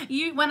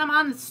 When I'm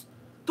on the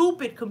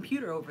stupid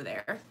computer over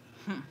there,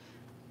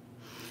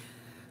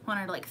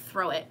 wanted to like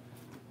throw it.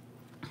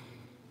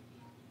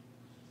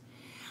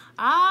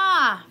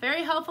 Ah,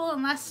 very helpful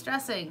and less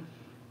stressing.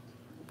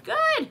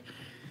 Good.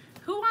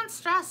 Who wants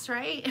stress,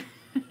 right?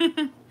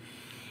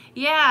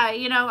 Yeah,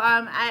 you know,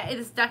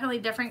 it's definitely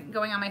different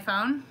going on my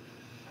phone.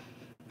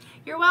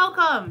 You're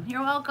welcome.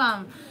 You're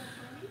welcome.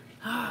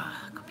 Oh,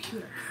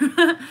 computer.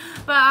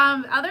 But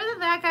other than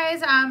that,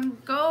 guys,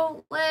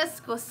 go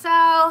list, go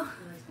sell.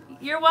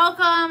 You're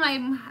welcome.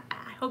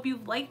 I hope you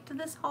liked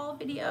this haul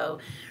video.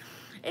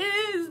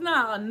 It is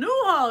not a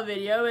new haul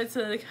video. It's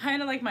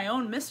kind of like my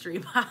own mystery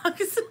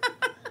box.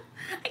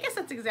 I guess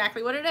that's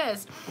exactly what it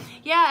is.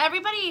 Yeah,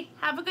 everybody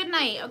have a good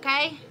night,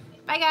 okay?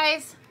 Bye,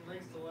 guys.